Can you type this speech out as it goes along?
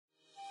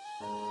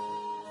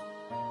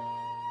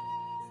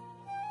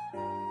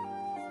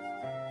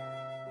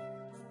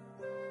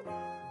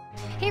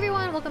Hey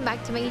everyone, welcome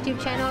back to my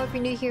YouTube channel. If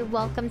you're new here,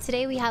 welcome.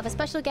 Today we have a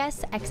special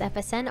guest,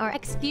 xFSN or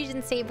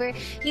xFusion SABER.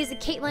 He's a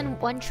Caitlyn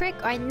one trick,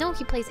 or I know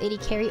he plays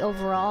AD carry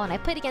overall, and I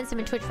played against him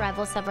in Twitch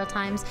Rivals several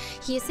times.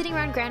 He is sitting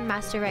around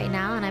GrandMaster right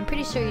now, and I'm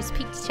pretty sure he's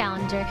peaked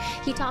Challenger.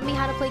 He taught me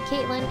how to play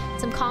Caitlyn,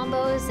 some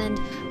combos, and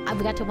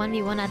we got to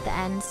 1v1 at the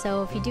end.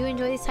 So if you do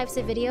enjoy these types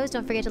of videos,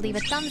 don't forget to leave a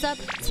thumbs up,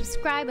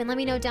 subscribe, and let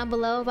me know down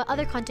below about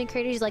other content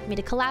creators you'd like me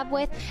to collab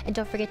with. And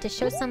don't forget to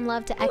show some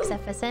love to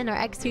xFSN or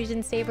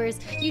xFusion SABER's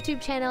YouTube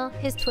channel,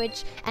 his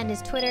Twitch, and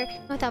his Twitter.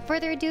 Without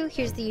further ado,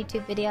 here's the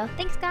YouTube video.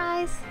 Thanks,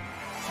 guys!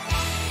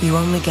 You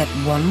only get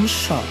one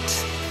shot.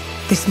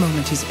 This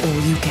moment is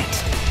all you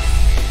get.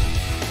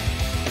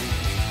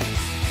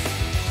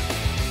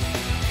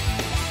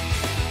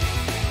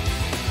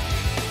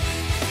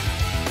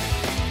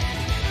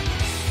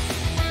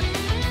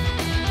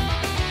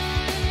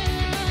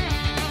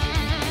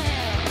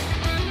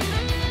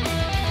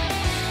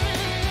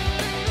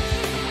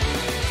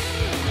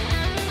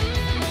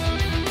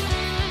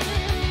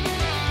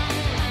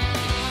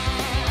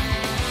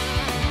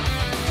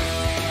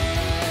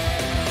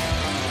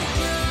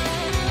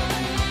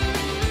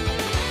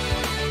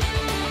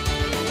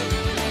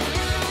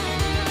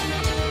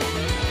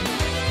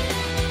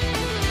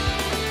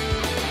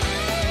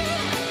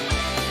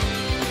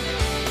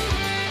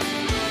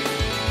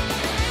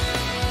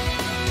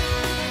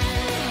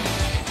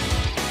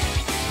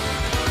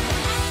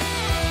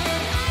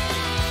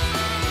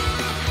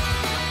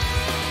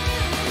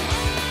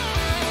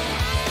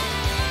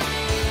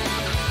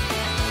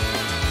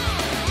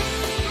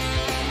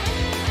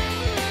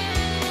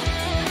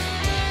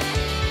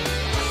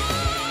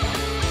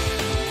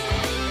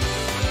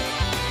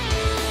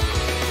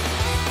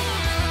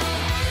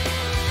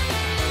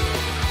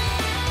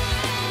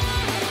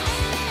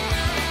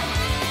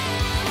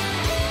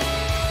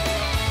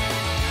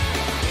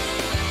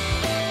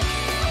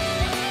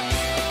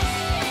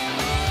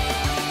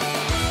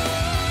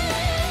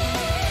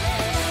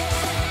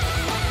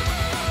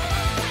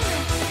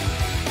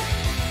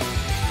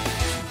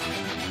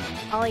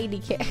 I'll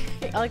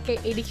ADK. I'll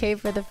ADK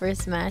for the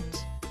first match.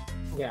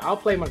 Yeah, I'll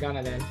play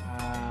Morgana then.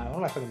 What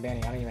am I fucking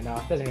banning? I don't even know.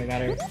 It doesn't really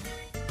matter.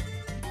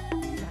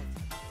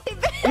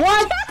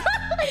 What?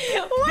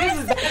 What?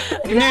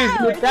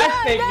 That's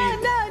fake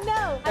news.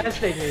 No. That's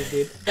fake news,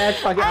 dude. That's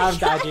fucking. I'm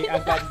dodging.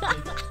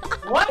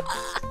 What?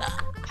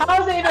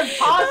 How is it even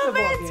possible,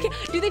 dude?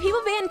 Do the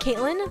people ban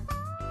Caitlyn?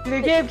 Do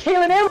they give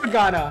Caitlyn and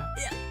Morgana?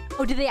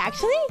 Oh, did they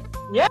actually?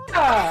 Yeah.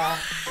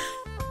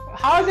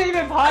 How is it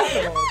even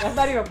possible? That's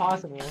not even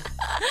possible.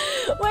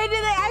 Wait,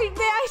 did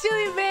they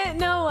actually ban?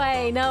 No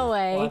way, no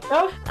way. What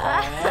the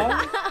fuck?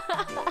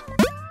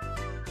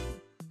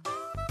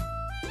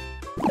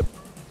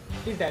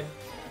 He's dead.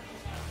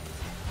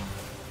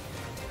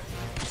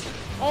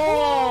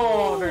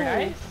 Oh, very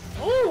nice.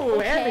 Oh,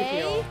 okay. and the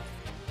heal.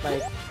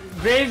 Like,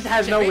 Graves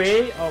has no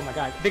way. Oh my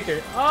god.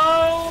 Victor.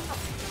 Oh.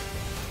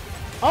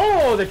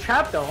 Oh, the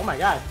trap though. Oh my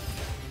god.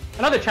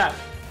 Another trap.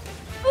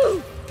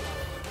 Ooh.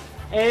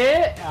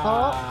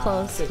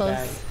 Close. We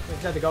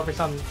just have to go for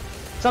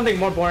something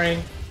more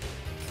boring.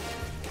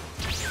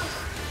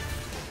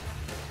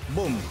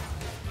 Boom.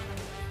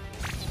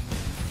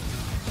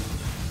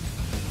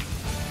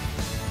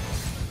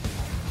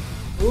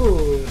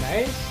 Ooh,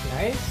 nice.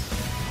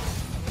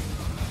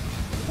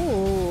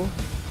 Ooh.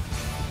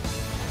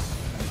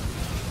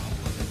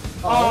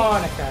 Oh,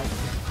 nice guy.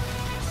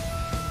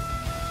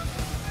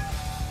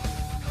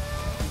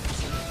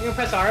 Can you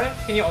press R?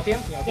 Can you ulti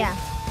him? Yeah.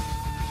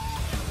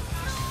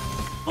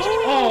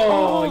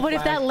 Oh, what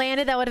if that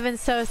landed? That would have been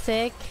so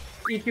sick.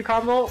 EQ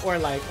combo or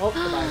like, oh,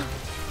 goodbye.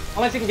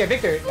 Unless you can get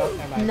Victor. No,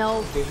 never mind.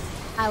 Nope.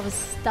 I was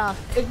stuck.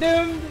 It's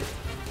doomed.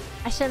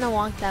 I shouldn't have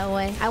walked that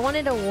way. I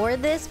wanted to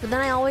ward this, but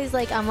then I always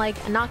I'm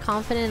not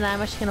confident that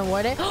I'm actually gonna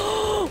ward it.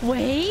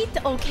 Wait,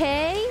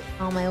 okay.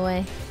 On my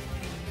way.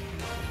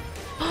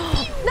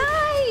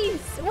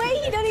 Nice!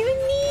 Wait, you don't even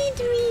need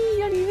me. You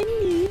don't even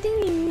need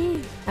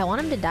me. I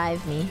want him to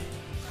dive me.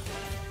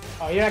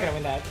 Oh, you're not gonna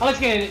win that. Unless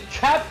you can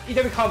trap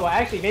EW combo.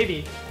 Actually,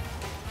 maybe.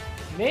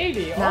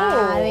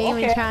 Nah, oh, they ain't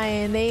okay. even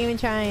trying. They ain't even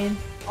trying.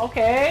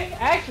 Okay.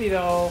 Actually,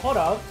 though, hold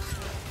up.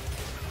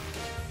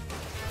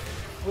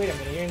 Wait a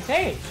minute, you're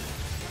insane.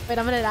 Wait,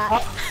 I'm gonna die.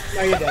 Oh,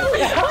 no, you're dead.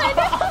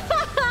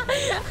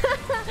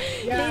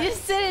 Yeah. They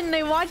just sit and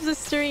they watch the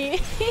stream.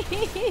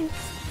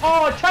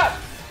 Oh, trap!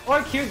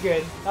 Or Q's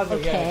good. That was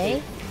Okay.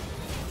 good.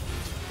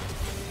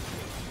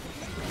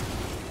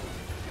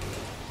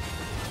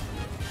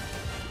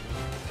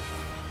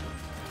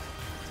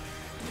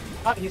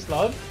 Oh, he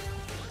slowed.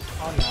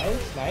 Oh,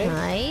 nice.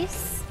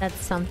 Nice.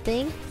 That's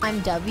something.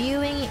 I'm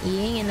Wing,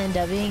 Eing, and then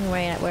Wing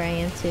right where I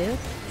am too.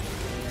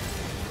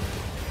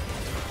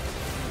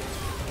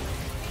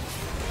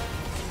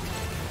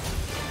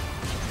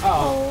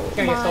 Uh-oh. It's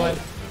gonna get stolen.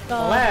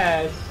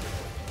 Unless...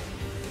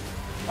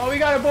 Oh, we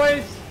got it,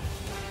 boys!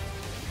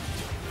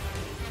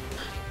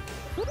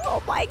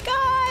 Oh my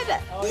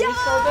god! Oh, he's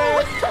so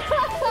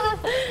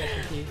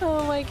dead!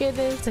 Oh my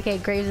goodness. It's okay,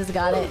 Graves has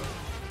got it.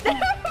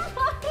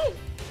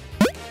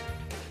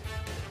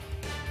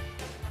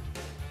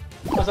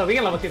 Also, we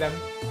can level 2 them.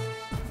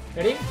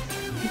 Ready?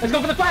 Let's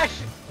go for the flash!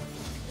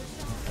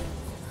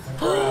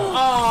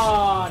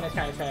 Oh, nice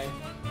try, nice try.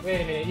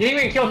 Wait a minute. You think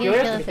we can kill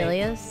Philius?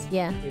 Philius?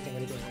 Yeah. What do you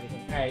think?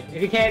 Alright,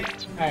 if you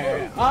can't...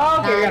 Alright. Oh,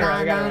 okay, we got it right,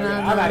 we got it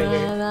right. I'm out of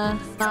here.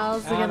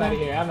 I'm out of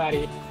here, I'm out of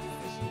here.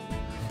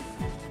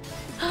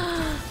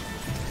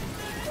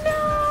 No!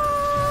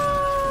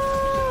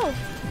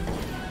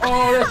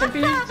 Oh, rest in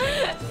peace!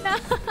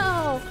 No!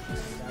 God,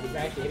 he's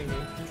actually hitting me.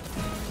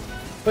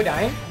 We're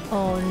dying?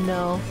 Oh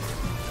no.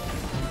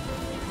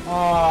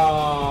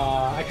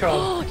 Oh, I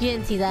trolled. You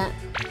didn't see that.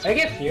 Did I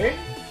get feared?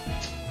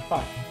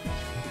 Fuck.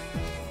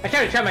 I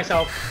tried to trap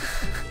myself.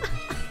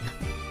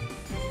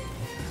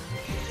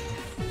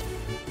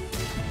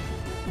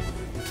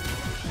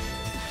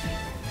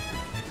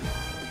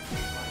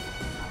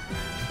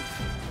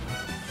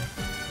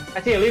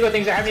 I see illegal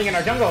things are happening in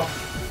our jungle.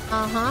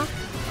 Uh-huh.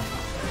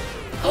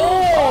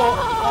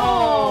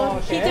 Oh!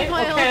 Okay, He took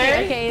my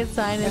ulti. Okay, it's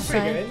fine, That's it's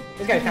pretty fine. good.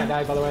 This guy's kinda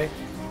died, by the way.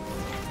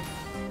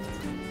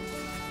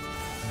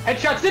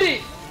 Headshot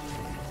City!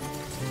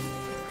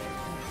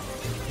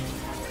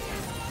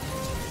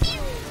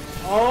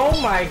 Oh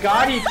my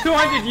god, he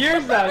 200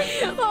 years though!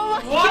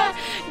 Oh my What? god!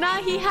 Nah,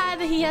 he had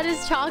his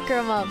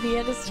chakram up. He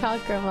had his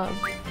chakram up.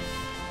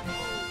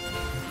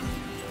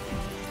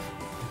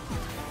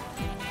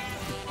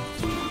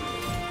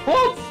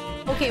 What?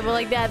 Okay, well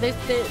like that, there's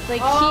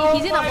like Oh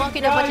he's gonna my walk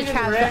in a God, bunch he of just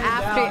traps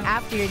ran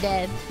after you're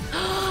dead.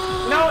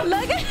 No!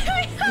 Look at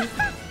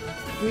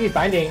me! He's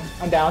binding.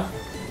 I'm down.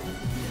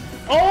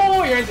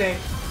 Oh, you're insane.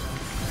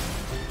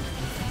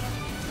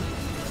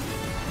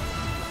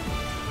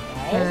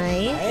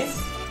 Nice.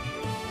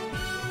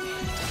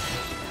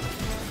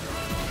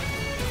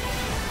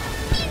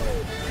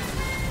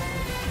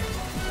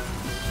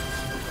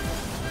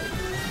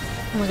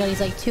 Oh my god,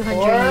 he's like 200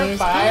 4, years.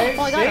 5,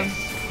 oh, I got 6. him.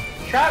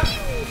 Trap.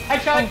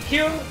 Headshot.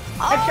 Q.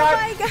 Headshot. Oh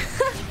my god.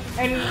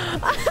 And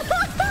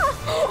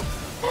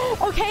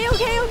okay.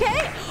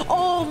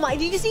 Oh my,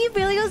 did you see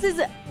Philios is...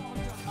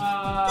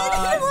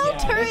 yeah, little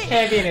turret. This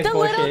champion is The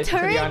little bullshit, to be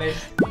turret.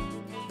 honest.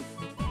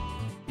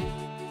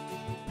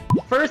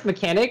 First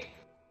mechanic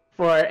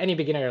for any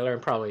beginner to learn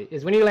probably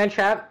is when you land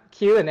trap,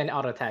 Q and then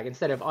auto attack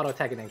instead of auto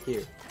attack and then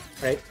Q,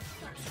 right?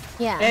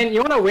 Yeah. And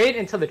you want to wait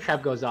until the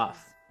trap goes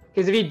off,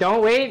 because if you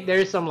don't wait,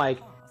 there's some like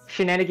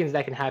shenanigans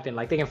that can happen.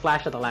 Like they can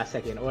flash at the last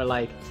second, or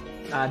like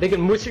they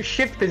can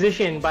shift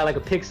position by like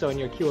a pixel and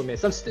your Q will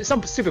miss.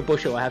 Some stupid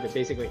bullshit will happen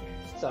basically.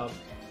 So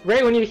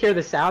right when you hear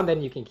the sound,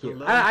 then you can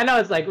Q. I know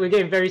it's like we're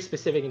getting very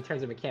specific in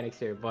terms of mechanics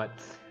here, but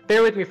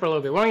bear with me for a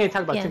little bit. We're only gonna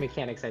talk about 2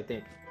 mechanics, I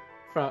think.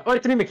 Or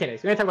 3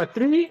 mechanics. We're gonna talk about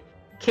 3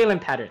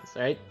 Caitlyn patterns,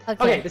 right?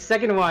 Okay. The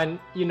second one,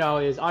 you know,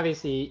 is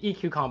obviously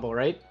EQ combo,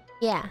 right?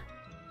 Yeah.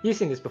 You've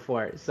seen this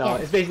before, so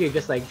it's basically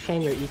just like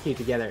chain your EQ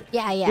together.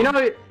 Yeah. You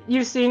know,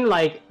 you've seen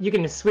like you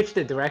can switch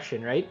the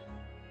direction, right?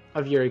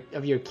 Of your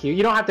Q.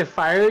 You don't have to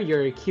fire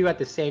your Q at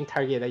the same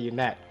target that you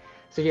net.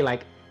 So if you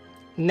like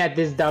net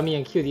this dummy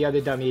and Q the other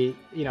dummy,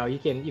 you know, you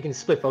can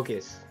split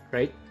focus,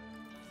 right?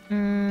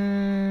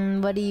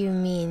 What do you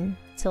mean?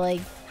 So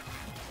like,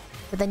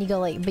 but then you go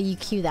like, but you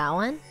Q that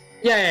one?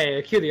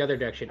 Yeah, Q the other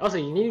direction. Also,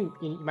 you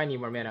might need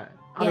more mana.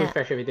 I'll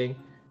refresh everything.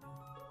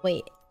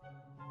 Wait,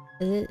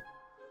 is it?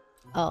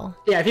 Oh.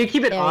 Yeah, if you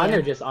keep it on,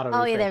 or just auto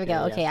refresh. Oh yeah, there we go.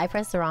 Yeah. Okay, I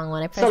pressed the wrong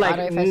one. I pressed So like,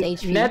 auto refresh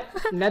HP.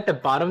 net the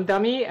bottom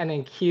dummy and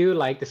then Q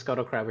like the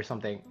scuttle crab or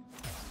something.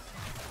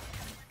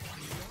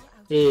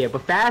 Yeah,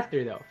 but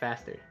faster though,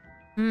 faster.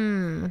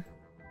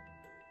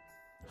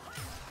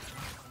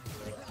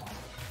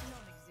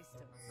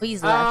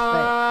 He's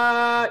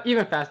left,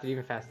 even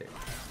faster.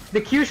 The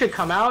Q should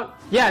come out.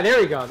 Yeah,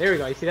 there we go.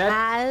 You see that?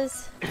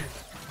 As...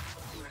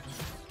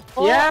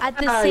 at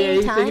the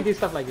same time? you can do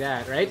stuff like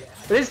that, right?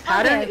 But this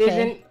pattern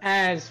isn't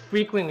as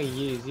frequently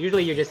used.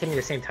 Usually you're just hitting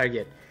the same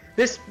target.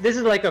 This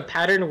is like a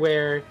pattern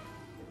where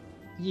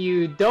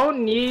you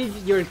don't need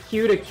your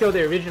Q to kill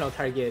the original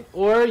target,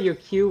 or your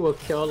Q will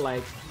kill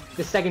like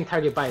the second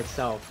target by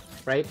itself,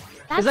 right?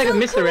 It's like a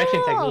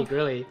misdirection technique,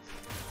 really.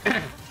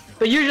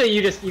 But usually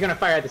you're gonna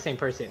fire at the same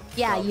person.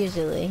 Yeah, so.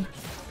 usually.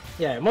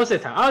 Yeah, most of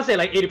the time. I would say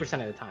like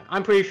 80% of the time.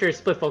 I'm pretty sure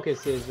split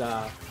focus is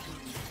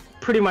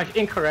pretty much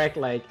incorrect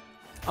like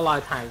a lot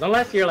of times,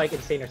 unless you're like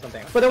insane or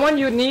something. But the one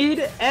you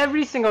need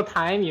every single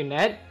time you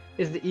net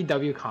is the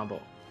EW combo.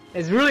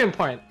 It's really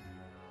important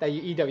that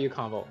you EW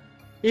combo.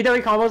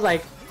 EW combo is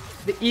like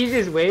the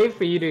easiest way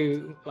for you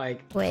to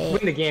like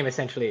win the game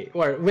essentially,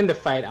 or win the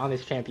fight on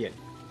this champion.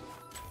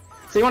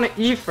 So you want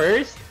to E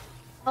first.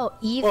 Oh,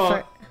 E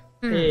first.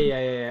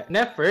 Yeah.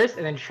 Net first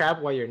and then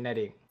trap while you're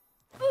netting.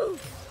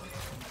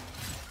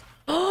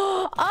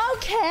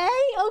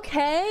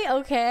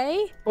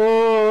 Okay.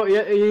 Oh,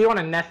 you want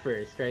to net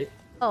first, right?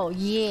 Oh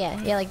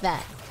yeah, like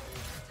that.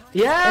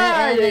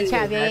 Yeah, and then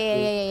trap.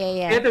 Exactly.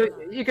 Yeah.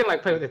 You can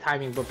like play with the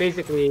timing, but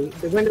basically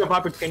the window of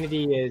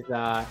opportunity is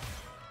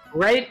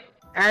right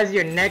as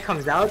your net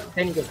comes out,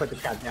 then you can put the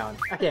trap down.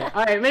 Okay,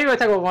 alright, maybe we'll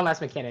talk about one last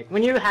mechanic.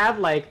 When you have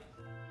like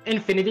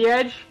Infinity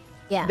Edge,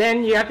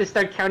 then you have to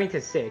start counting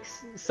to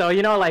 6. So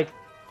you know, like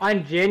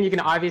on Jin, you can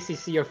obviously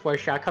see your 4th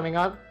shot coming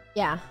up.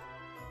 Yeah.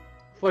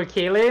 for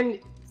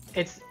Caitlyn,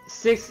 it's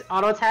 6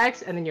 auto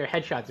attacks and then your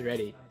headshot's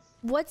ready.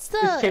 What's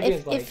the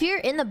if you're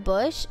in the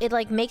bush, it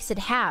like makes it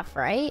half,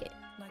 right?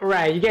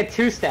 Right, you get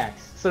 2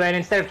 stacks. So then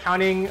instead of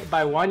counting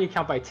by 1, you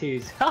count by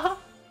 2s.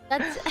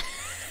 That's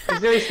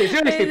it's really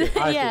stupid,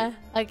 honestly. Yeah,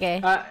 okay.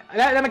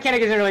 That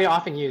mechanic isn't really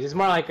often used. It's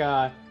more like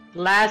a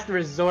last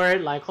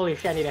resort, like holy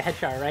shit, I need a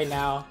headshot right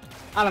now.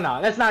 I don't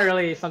know. That's not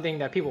really something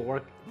that people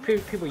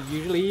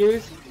usually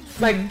use.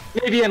 Like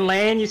maybe in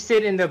lane, you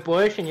sit in the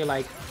bush and you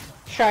like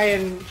try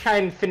and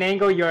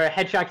finagle your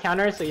headshot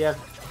counter, so you have,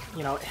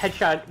 you know,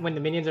 headshot when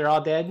the minions are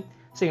all dead,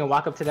 so you can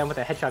walk up to them with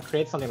a headshot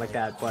crit, something like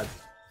that. But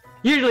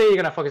usually you're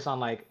gonna focus on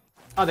like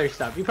other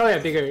stuff. You probably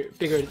have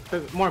bigger,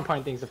 more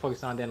important things to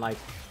focus on than like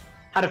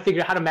how to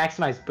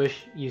maximize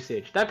bush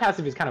usage. That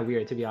passive is kind of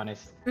weird, to be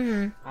honest.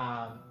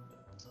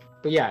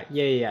 But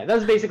yeah.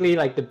 That's basically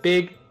like the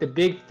big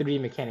 3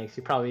 mechanics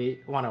you probably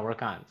want to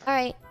work on. All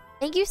right.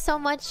 Thank you so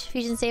much,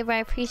 Fusion Saber. I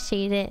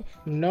appreciate it.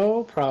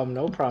 No problem.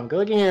 Good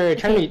luck in your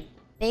tournament.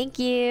 Thank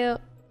you.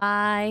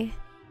 Bye.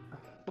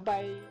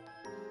 Bye-bye.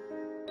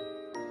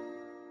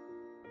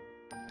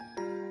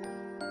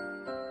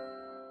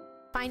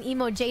 Find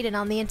emo Jayden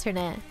on the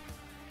internet.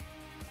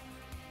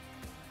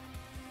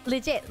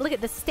 Legit, look at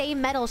the Stay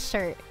Metal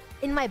shirt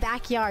in my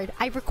backyard.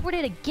 I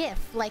recorded a GIF.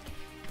 Like,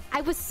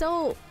 I was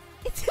so...